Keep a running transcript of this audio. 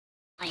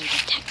I'm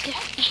detective.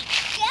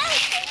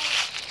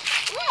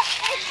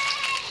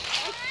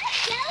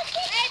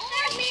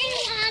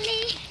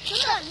 Come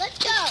on, let's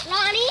go.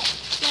 Ronnie.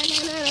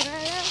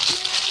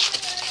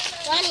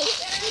 Ronnie.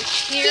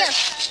 Here.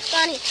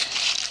 Ronnie.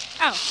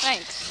 Oh,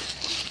 thanks.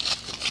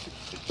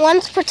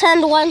 One's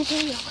pretend, one's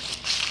real.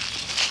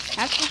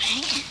 That's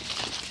fine.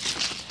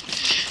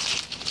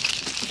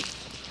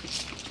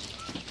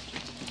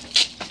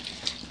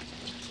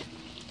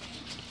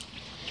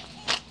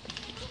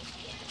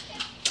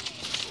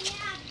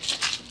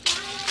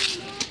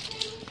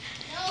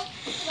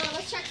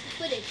 Let's check the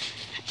footage.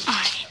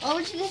 Alright.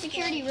 Over to the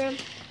security room.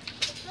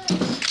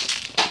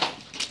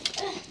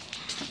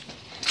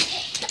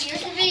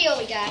 Here's the video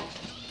we got.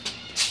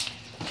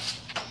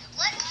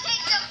 Let's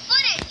take some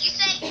footage. You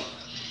say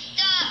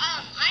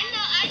I'm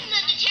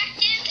the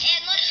detective,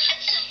 and let's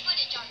take some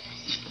footage on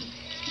this.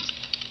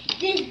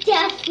 This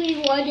definitely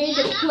wanted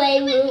the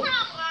playroom.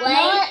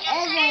 What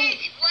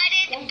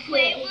is the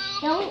playroom?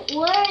 Don't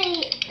worry,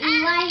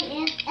 right is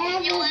You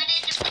ever.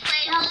 wanted the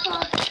playroom? No,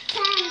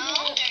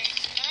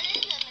 there's none in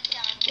the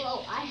McDonald's. Whoa,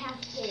 I have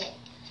to get it.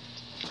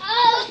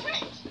 Oh!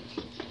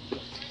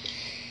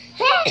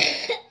 Hey!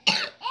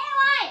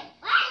 Eli!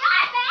 Where's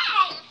my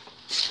bag?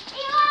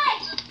 Eli!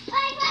 Where's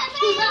my bag?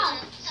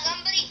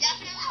 Somebody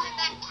definitely went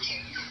back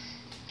here.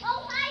 Oh,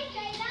 hi,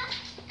 Jada.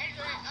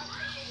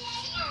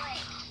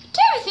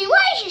 Timothy,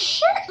 why is your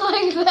shirt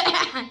like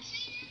that? Oh,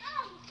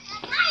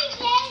 hi,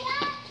 Jada.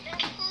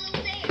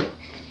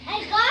 I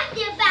got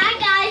the bad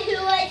guy who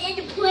was in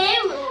the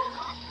playroom.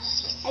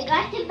 I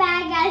got the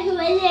bad guy who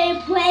was in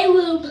the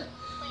playroom.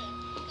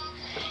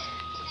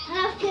 I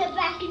have to get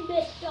back in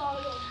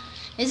McDonald's.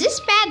 Is this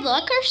bad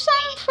luck or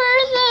something for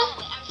the...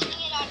 I'm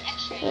seeing it on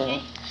X-ray,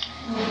 okay?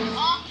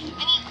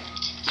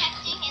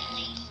 Detecting and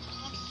late.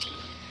 Let's see.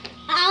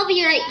 I'll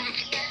be right back.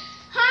 Here.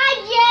 Hi,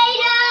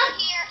 Jada.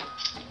 Here.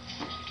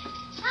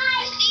 I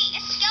Hi. see a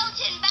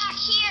skeleton back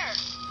here.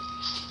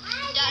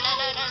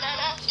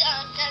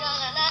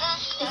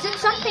 Da-da-da-da-da-da-da-da-da-da. Is it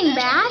something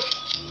bad?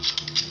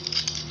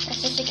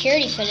 That's the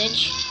security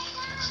footage.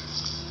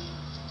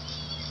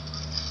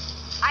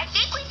 I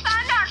think we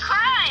found our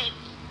crime.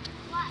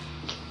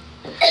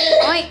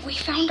 Wait, we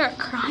found our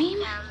crime?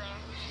 Down there.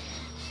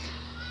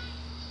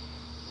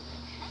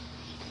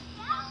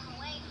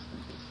 Wait.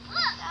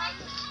 Look.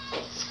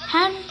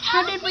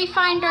 How did we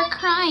find our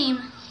crime?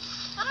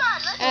 Come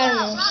on, let's I don't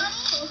go. know.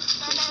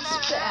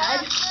 It's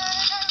bad.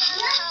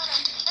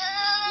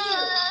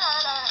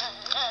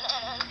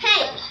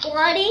 Hey,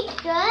 Ronnie.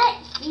 Good.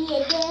 See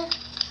it there.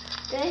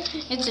 Good.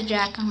 It's a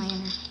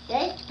jack-o'-lantern.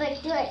 Good.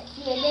 But do it.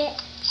 See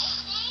it.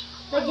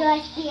 But do I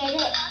see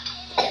it?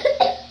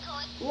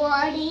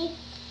 Ronnie.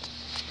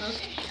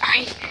 Okay.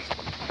 Alright.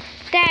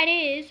 That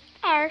is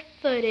our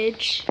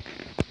footage.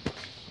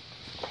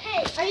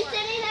 Hey, are you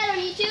sending that on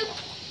YouTube?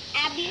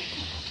 Abby?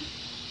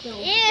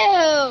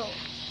 Ew!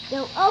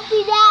 Don't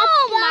open that.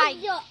 Oh my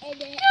in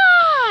it.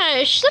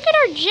 gosh! Look at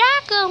our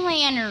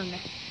jack-o'-lantern.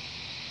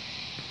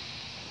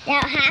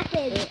 That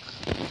happened.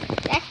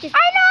 That's just.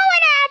 I know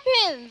what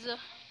happens!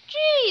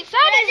 Jeez, I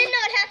didn't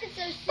know it happened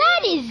so soon.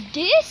 that is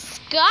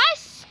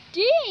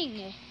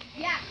disgusting!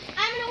 Yeah.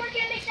 I'm gonna work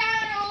at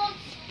McDonald's.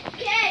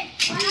 Okay.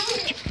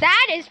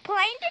 That is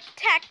plain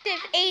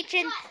detective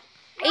agency.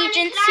 Can I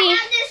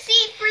have this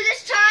seat for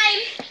this time?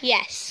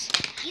 Yes.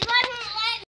 You guys